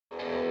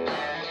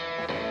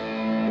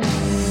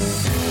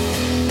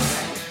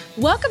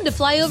Welcome to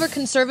Flyover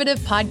Conservative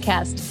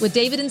Podcast with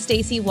David and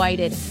Stacy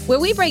Whited, where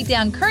we break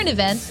down current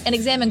events and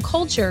examine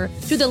culture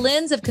through the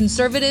lens of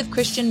conservative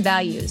Christian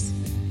values.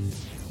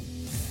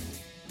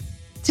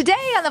 Today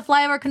on the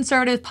Flyover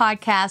Conservative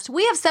Podcast,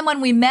 we have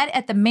someone we met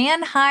at the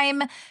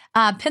Mannheim,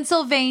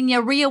 Pennsylvania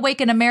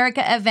Reawaken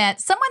America event,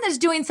 someone that's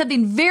doing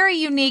something very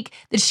unique,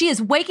 that she is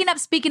waking up,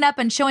 speaking up,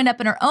 and showing up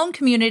in her own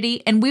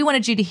community, and we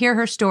wanted you to hear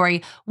her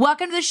story.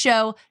 Welcome to the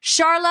show,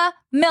 Sharla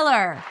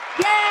Miller.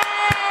 Yay!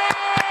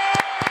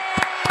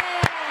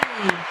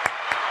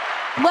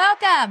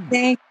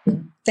 Welcome.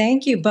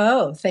 Thank you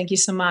both. Thank you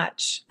so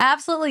much.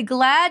 Absolutely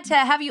glad to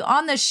have you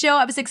on the show.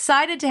 I was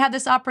excited to have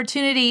this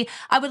opportunity.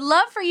 I would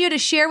love for you to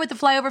share with the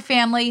Flyover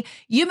family.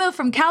 You moved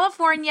from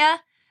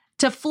California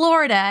to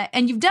Florida,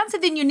 and you've done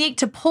something unique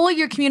to pull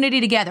your community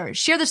together.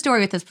 Share the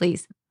story with us,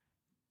 please.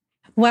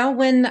 Well,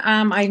 when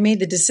I made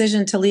the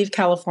decision to leave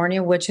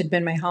California, which had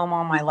been my home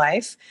all my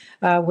life,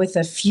 with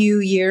a few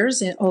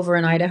years over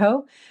in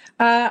Idaho,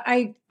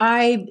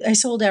 I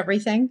sold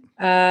everything.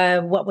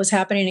 What was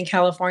happening in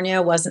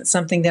California wasn't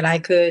something that I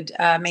could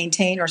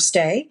maintain or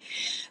stay.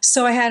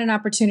 So I had an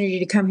opportunity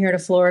to come here to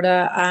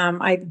Florida.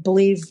 I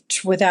believe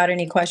without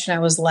any question, I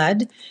was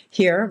led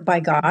here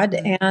by God.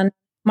 And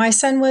my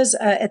son was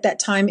at that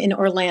time in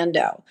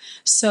Orlando.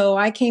 So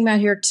I came out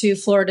here to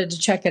Florida to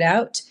check it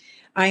out.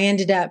 I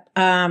ended up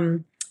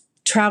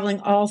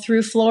traveling all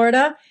through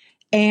Florida.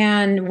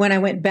 And when I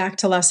went back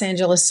to Los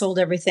Angeles, sold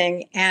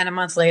everything, and a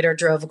month later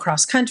drove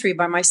across country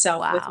by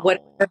myself with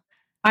whatever.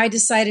 I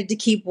decided to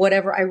keep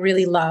whatever I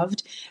really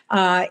loved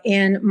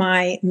in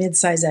my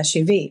midsize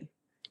SUV.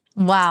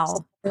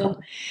 Wow.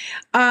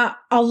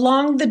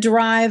 Along the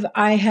drive,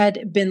 I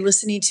had been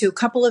listening to a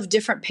couple of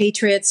different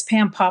patriots.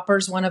 Pam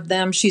Popper's one of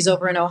them. She's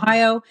over in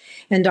Ohio,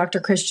 and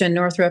Dr. Christian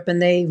Northrup,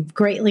 and they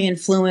greatly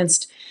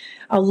influenced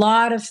a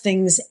lot of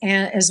things,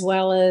 and as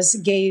well as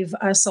gave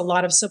us a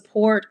lot of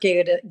support,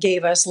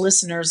 gave us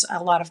listeners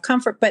a lot of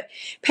comfort. But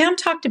Pam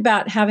talked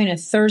about having a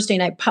Thursday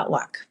night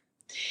potluck.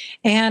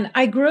 And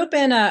I grew up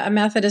in a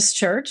Methodist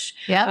church.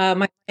 Yep.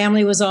 My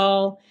family was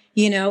all,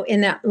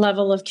 in that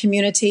level of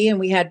community, and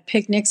we had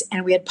picnics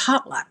and we had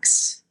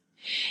potlucks.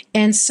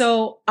 And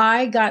so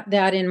I got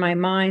that in my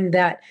mind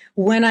that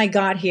when I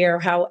got here,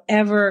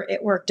 however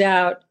it worked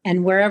out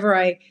and wherever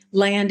I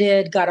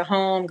landed, got a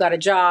home, got a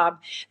job,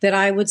 that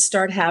I would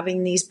start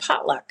having these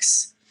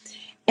potlucks.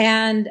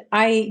 And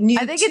I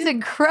think it's an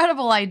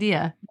incredible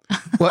idea.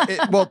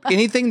 well,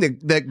 anything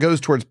that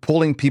goes towards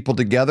pulling people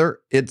together,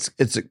 it's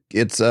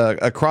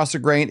across the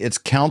grain. It's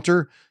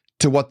counter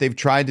to what they've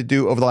tried to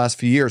do over the last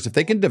few years. If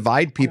they can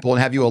divide people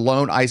and have you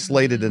alone,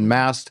 isolated, and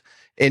masked,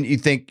 and you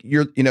think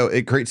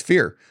it creates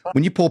fear.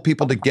 When you pull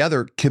people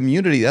together,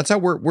 community, that's how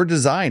we're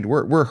designed.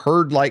 We're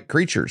herd-like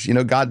creatures.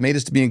 God made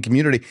us to be in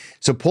community.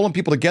 So pulling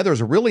people together is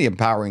a really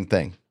empowering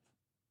thing.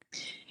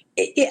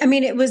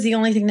 It was the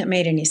only thing that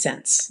made any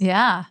sense.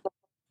 Yeah.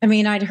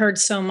 I'd heard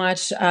so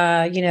much,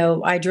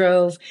 I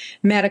drove,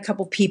 met a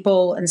couple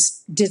people and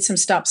did some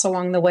stops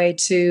along the way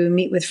to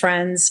meet with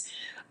friends,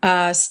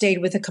 stayed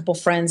with a couple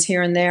friends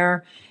here and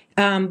there.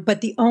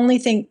 But the only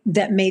thing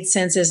that made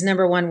sense is,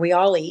 number one, we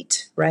all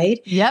eat, right?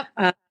 Yep.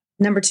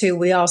 Number two,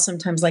 we all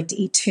sometimes like to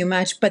eat too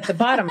much. But the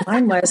bottom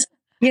line was,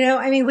 we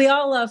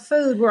all love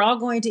food. We're all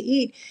going to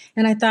eat.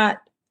 And I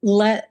thought,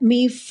 let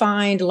me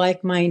find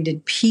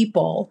like-minded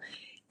people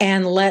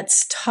and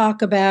let's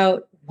talk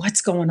about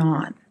what's going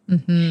on.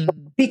 Mm-hmm.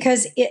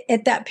 Because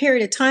at that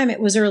period of time, it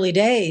was early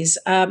days.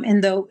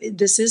 And though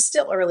this is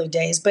still early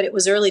days, but it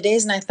was early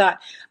days. And I thought,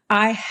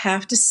 I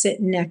have to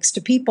sit next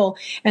to people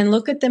and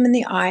look at them in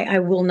the eye. I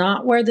will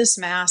not wear this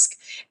mask.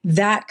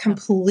 That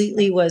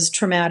completely was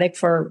traumatic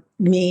for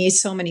me,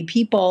 so many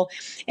people.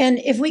 And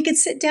if we could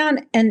sit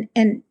down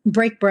and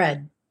break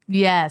bread.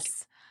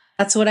 Yes.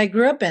 That's what I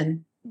grew up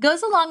in.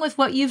 Goes along with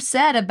what you've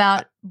said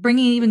about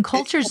bringing even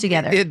cultures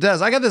together. It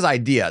does. I got this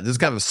idea. This is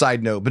kind of a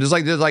side note, but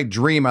there's like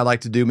dream I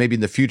like to do maybe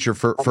in the future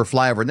for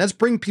Flyover, and that's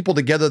bring people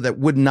together that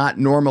would not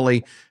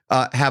normally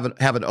have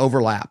an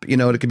overlap.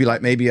 It could be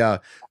like maybe a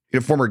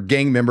former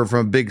gang member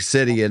from a big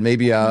city, and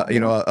maybe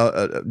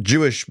a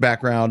Jewish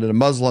background and a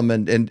Muslim,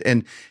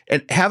 and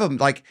have them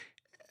like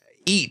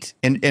eat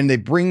and they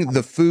bring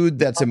the food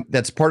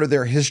that's part of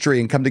their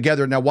history and come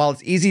together. Now, while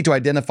it's easy to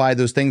identify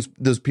those things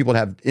those people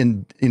have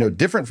in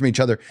different from each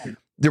other,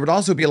 there would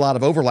also be a lot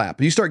of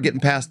overlap. You start getting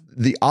past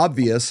the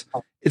obvious,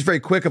 it's very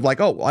quick of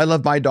like, oh, I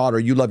love my daughter,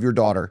 you love your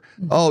daughter.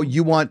 Mm-hmm. Oh,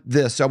 you want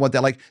this, I want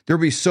that. Like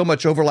there'll be so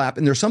much overlap.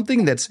 And there's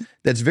something that's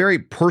very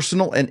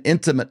personal and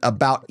intimate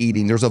about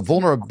eating. There's a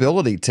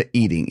vulnerability to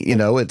eating.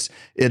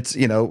 It's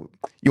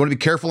you want to be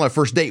careful on a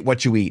first date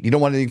what you eat. You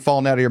don't want anything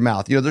falling out of your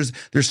mouth.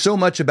 There's so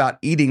much about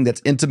eating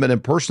that's intimate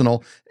and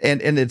personal,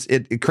 and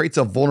it creates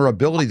a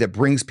vulnerability that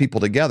brings people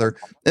together.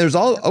 And there's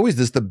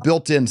always the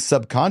built-in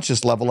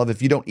subconscious level of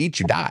if you don't eat,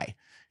 you die.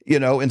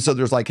 and so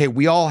there's like, hey,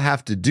 we all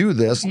have to do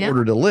this in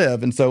order to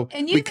live. And so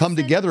we come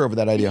together over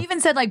that idea. You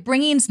even said like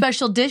bringing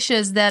special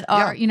dishes that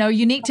are,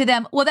 unique to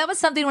them. Well, that was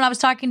something when I was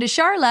talking to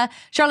Charla.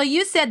 Charla,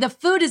 you said the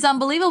food is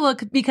unbelievable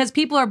because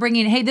people are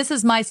bringing, hey, this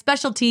is my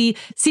specialty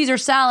Caesar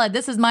salad.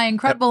 This is my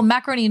incredible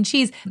macaroni and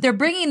cheese. They're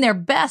bringing their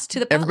best to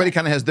the public. Everybody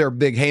kind of has their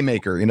big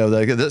haymaker,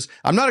 this,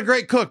 I'm not a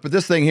great cook, but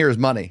this thing here is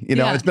money.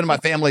 It's been in my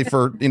family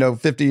for,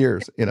 50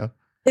 years,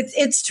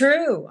 It's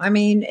true. I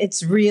mean,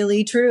 it's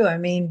really true. I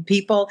mean,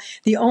 people,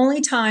 the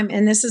only time,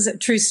 and this is a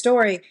true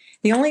story,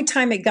 the only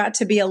time it got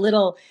to be a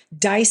little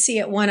dicey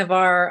at one of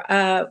our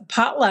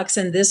potlucks,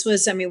 and this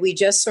was, we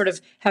just sort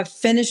of have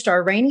finished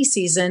our rainy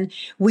season.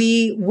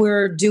 We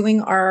were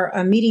doing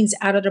our meetings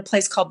out at a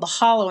place called The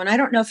Hollow. And I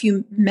don't know if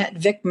you met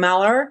Vic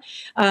Maller.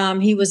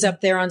 He was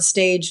up there on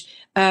stage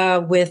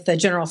with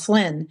General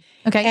Flynn.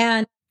 Okay.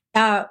 And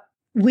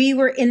we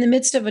were in the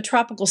midst of a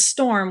tropical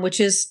storm, which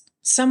is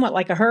somewhat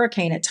like a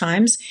hurricane at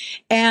times.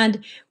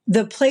 And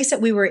the place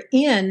that we were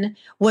in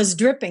was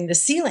dripping, the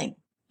ceiling.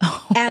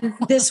 And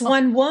this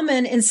one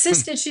woman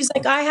insisted, she's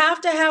like, I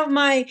have to have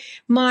my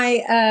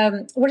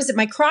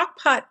crock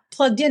pot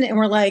plugged in. And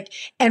we're like,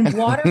 and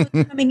water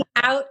was coming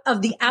out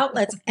of the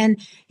outlets.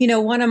 And,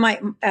 one of my,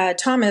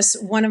 Thomas,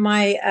 one of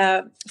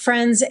my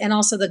friends, and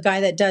also the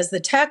guy that does the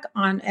tech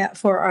on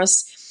for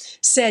us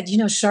said,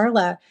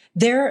 Charla,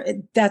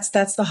 that's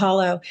the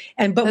Hollow.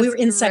 But we were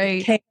inside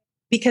a cave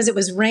because it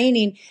was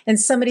raining, and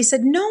somebody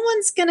said, no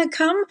one's going to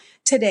come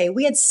today.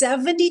 We had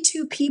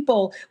 72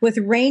 people with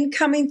rain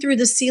coming through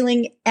the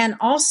ceiling and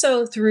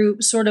also through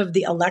sort of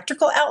the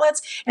electrical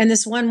outlets. And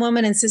this one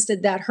woman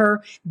insisted that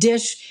her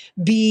dish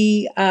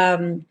be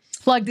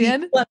plugged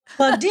in.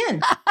 Plugged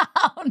in.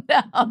 Oh,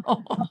 no.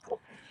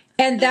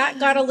 And that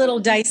got a little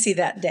dicey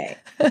that day.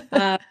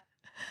 I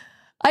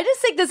just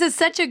think this is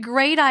such a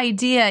great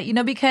idea,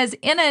 because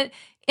in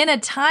a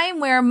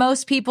time where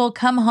most people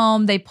come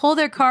home, they pull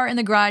their car in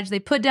the garage, they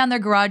put down their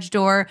garage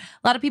door.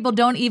 A lot of people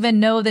don't even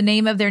know the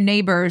name of their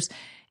neighbors.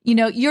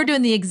 You're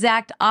doing the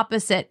exact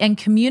opposite, and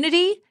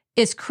community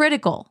is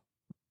critical.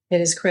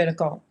 It is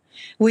critical.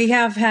 We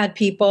have had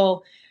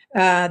people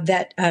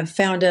that have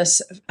found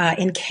us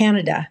in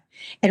Canada,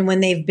 and when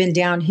they've been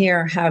down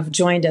here, have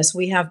joined us.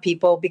 We have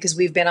people, because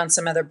we've been on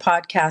some other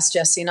podcasts,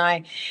 Jesse and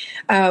I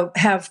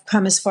have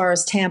come as far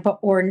as Tampa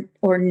or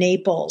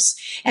Naples,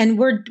 and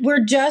we're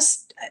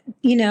just,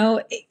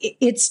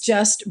 it's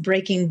just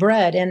breaking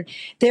bread. And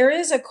there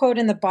is a quote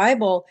in the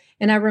Bible,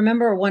 and I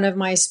remember one of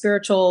my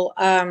spiritual,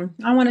 I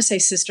want to say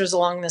sisters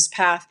along this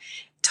path,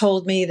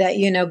 told me that,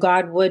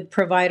 God would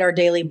provide our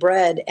daily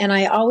bread. And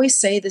I always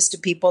say this to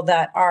people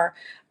that are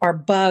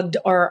bugged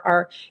or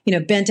are,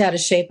 bent out of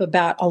shape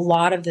about a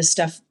lot of this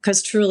stuff,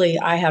 because truly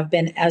I have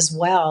been as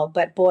well.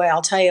 But boy,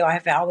 I'll tell you,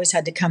 I've always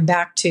had to come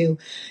back to,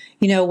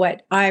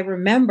 what I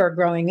remember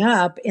growing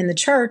up in the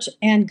church,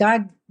 and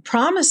God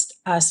promised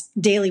us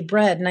daily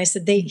bread. And I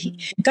said,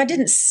 God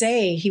didn't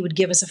say he would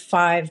give us a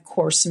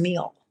 5-course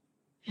meal.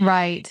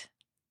 Right.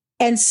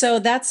 And so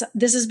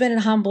this has been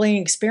a humbling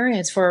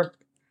experience for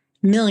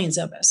millions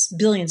of us,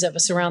 billions of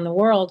us around the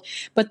world.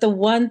 But the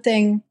one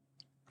thing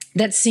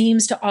that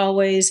seems to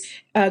always,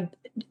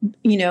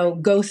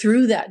 go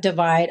through that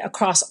divide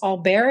across all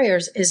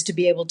barriers is to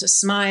be able to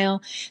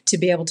smile, to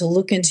be able to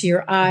look into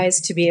your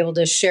eyes, to be able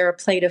to share a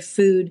plate of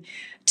food,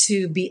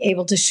 to be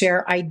able to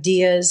share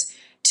ideas,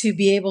 to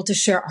be able to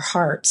share our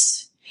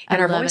hearts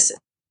and our voices.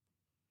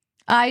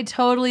 I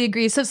totally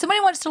agree. So if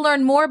somebody wants to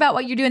learn more about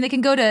what you're doing, they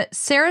can go to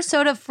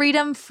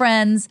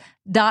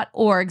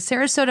SarasothaFreedomFriends.org,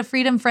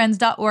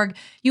 SarasothaFreedomFriends.org.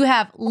 You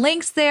have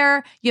links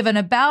there, you have an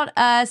About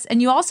Us,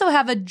 and you also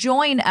have a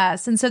Join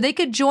Us. And so they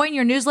could join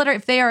your newsletter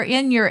if they are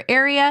in your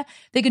area.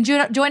 They can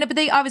join it. But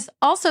I was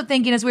also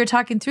thinking, as we were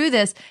talking through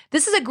this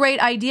is a great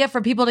idea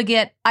for people to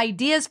get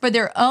ideas for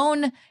their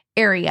own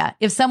area.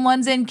 If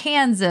someone's in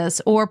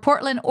Kansas or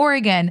Portland,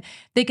 Oregon,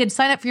 they could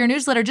sign up for your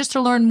newsletter just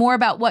to learn more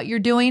about what you're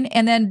doing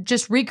and then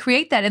just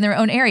recreate that in their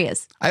own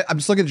areas. I'm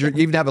just looking at you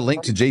even have a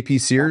link to JP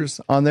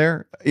Sears on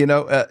there.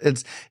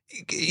 It's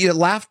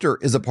laughter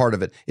is a part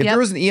of it. If there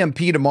was an EMP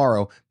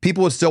tomorrow,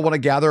 people would still want to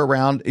gather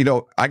around.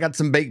 I got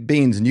some baked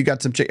beans and you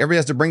got some everybody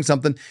has to bring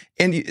something,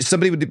 and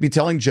somebody would be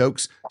telling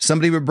jokes.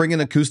 Somebody would bring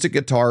an acoustic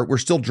guitar. We're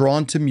still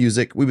drawn to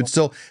music. We would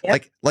still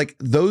like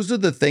those are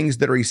the things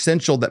that are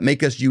essential that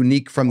make us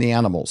unique from the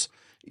animals.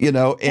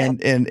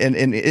 And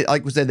it,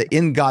 like we said, the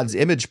in God's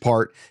image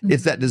part,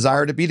 it's that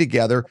desire to be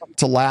together,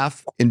 to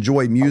laugh,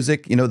 enjoy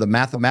music, the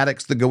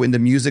mathematics that go into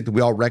music that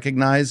we all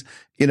recognize,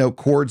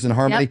 chords and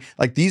harmony.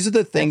 Like these are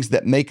the things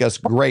that make us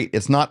great.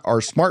 It's not our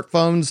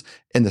smartphones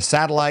and the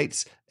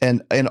satellites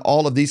and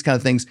all of these kind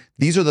of things.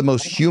 These are the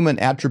most human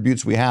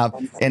attributes we have,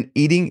 and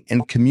eating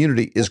and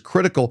community is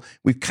critical.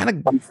 We've kind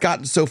of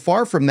gotten so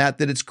far from that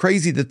it's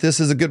crazy that this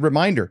is a good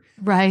reminder,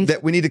 right?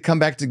 That we need to come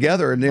back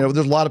together. And there's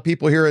a lot of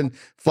people here in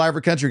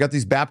flyover country got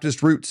these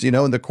Baptist roots, and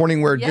the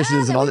Corningware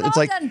dishes and all that. It's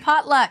like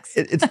potlucks.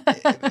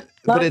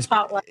 But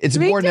it's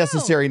more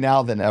necessary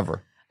now than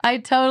ever. I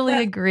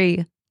totally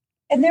agree.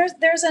 And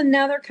there's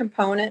another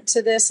component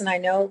to this, and I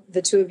know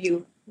the two of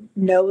you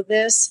know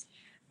this.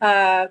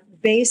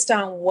 based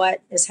on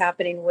what is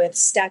happening with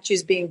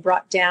statues being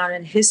brought down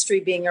and history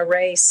being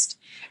erased,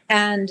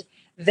 and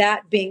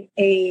that being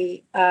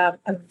a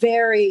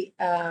very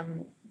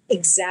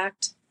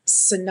exact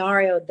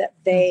scenario that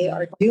they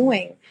are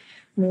doing.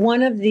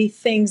 One of the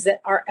things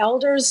that our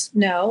elders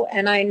know,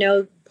 and I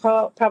know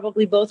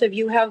probably both of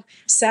you have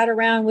sat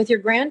around with your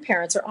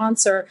grandparents or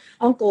aunts or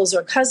uncles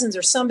or cousins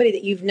or somebody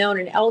that you've known,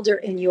 an elder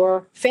in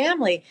your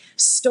family,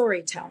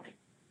 storytelling.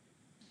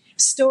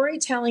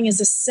 Storytelling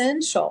is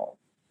essential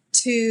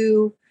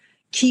to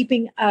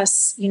keeping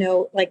us,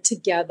 like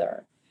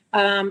together.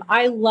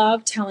 I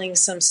love telling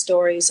some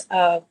stories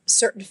of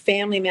certain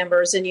family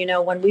members. And,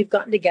 when we've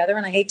gotten together,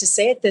 and I hate to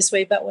say it this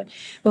way, but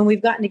when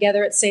we've gotten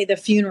together at, say, the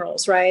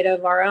funerals, right,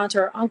 of our aunt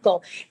or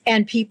uncle,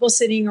 and people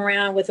sitting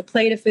around with a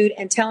plate of food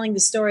and telling the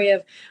story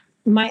of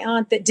my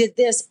aunt that did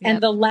this,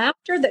 and the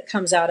laughter that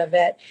comes out of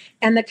it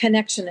and the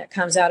connection that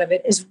comes out of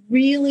it is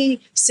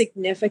really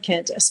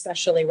significant,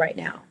 especially right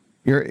now.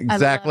 You're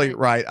exactly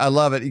right. I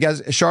love it. You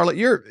guys, Charlotte,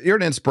 you're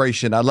an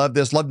inspiration. I love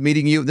this. Love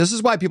meeting you. This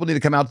is why people need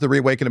to come out to the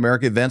Reawaken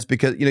America events,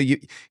 because,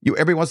 you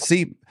everyone wants to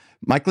see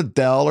Mike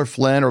Liddell or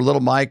Flynn or Little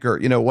Mike or,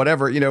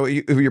 whatever,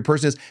 who your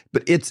person is,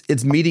 but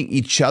it's meeting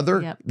each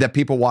other that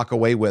people walk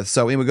away with.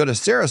 So we go to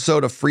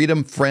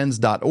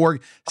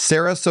Sarasota'FreedomFriends.org,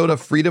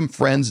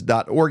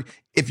 Sarasota'FreedomFriends.org.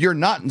 If you're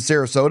not in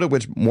Sarasota,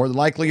 which more than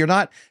likely you're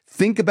not,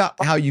 think about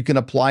how you can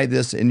apply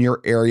this in your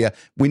area.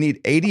 We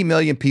need 80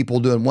 million people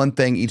doing one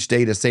thing each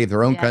day to save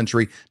their own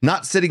country,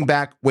 not sitting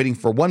back waiting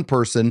for one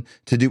person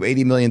to do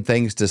 80 million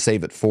things to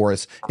save it for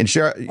us. And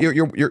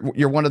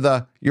you're one of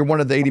the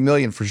 80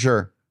 million for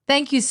sure.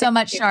 Thank you so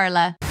much,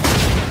 Charla.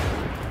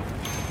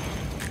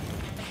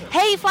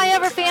 Hey,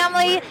 Flyover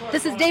family.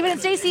 This is David and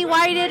Stacey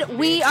Whited.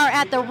 We are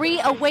at the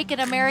Reawaken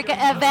America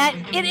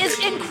event. It is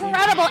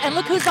incredible. And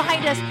look who's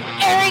behind us,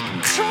 Eric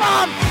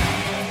Trump.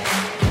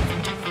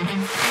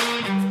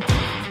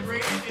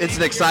 It's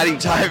an exciting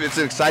time. It's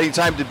an exciting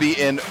time to be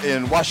in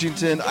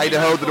Washington,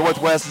 Idaho, the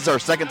Northwest. It's our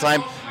second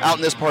time out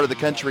in this part of the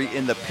country,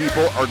 and the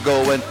people are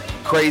going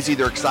crazy.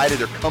 They're excited.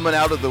 They're coming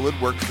out of the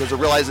woodwork because they're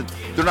realizing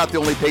they're not the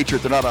only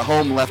patriot. They're not at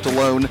home, left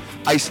alone,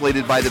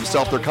 isolated by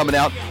themselves. They're coming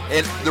out,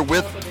 and they're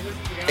with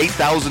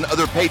 8,000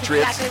 other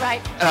patriots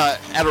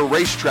at a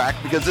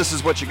racetrack, because this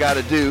is what you got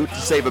to do to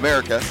save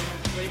America.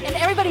 And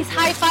everybody's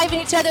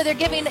high-fiving each other. They're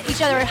giving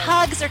each other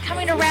hugs. They're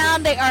coming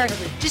around. They are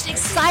just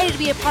excited to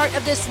be a part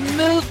of this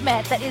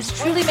movement that is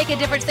truly making a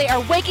difference. They are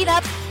waking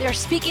up, they are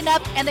speaking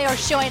up, and they are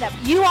showing up.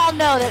 You all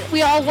know that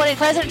we all wanted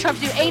President Trump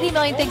to do 80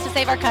 million things to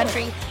save our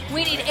country.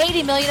 We need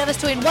 80 million of us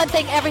doing one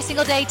thing every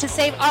single day to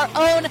save our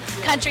own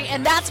country.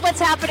 And that's what's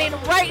happening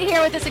right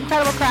here with this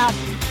incredible crowd.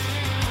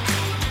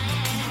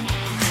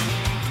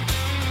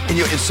 And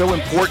it's so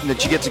important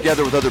that you get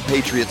together with other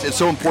patriots. It's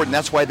so important.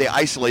 That's why they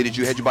isolated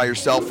you, had you by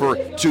yourself for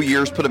 2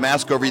 years, put a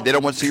mask over you. They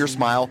don't want to see your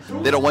smile.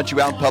 They don't want you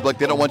out in public.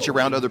 They don't want you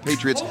around other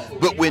patriots.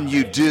 But when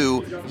you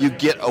do, you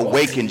get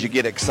awakened. You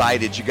get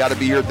excited. You got to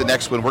be here at the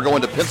next one. We're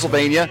going to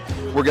Pennsylvania.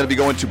 We're going to be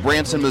going to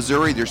Branson,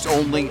 Missouri. There's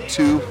only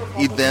 2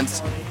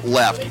 events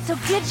left. So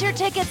get your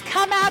tickets.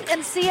 Come out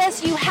and see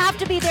us. You have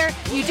to be there.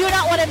 You do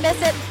not want to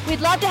miss it.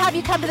 We'd love to have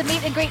you come to the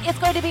meet and greet. It's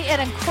going to be an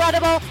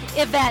incredible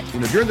event.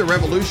 During the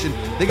Revolution,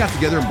 they got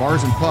together in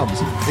bars and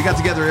pubs. They got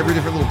together every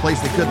different little place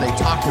they could, and they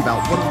talked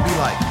about what it would be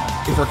like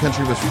if our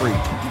country was free.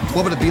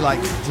 What would it be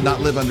like to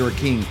not live under a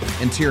king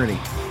and tyranny?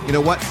 You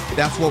know what?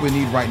 That's what we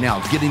need right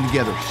now. Getting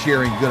together,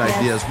 sharing good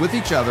ideas with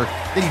each other.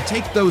 Then you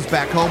take those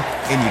back home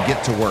and you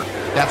get to work.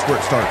 That's where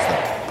it starts,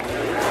 though.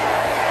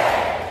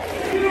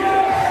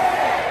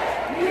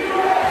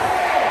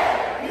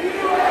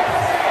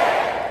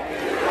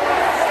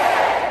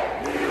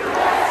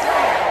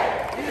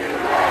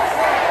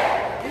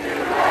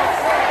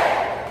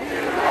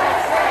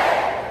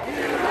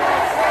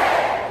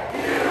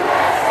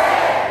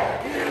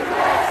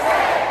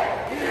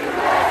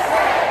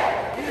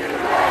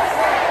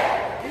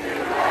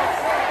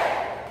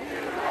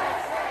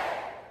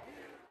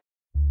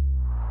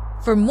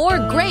 For more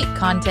great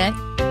content,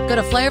 go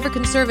to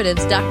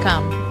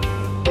flyoverconservatives.com.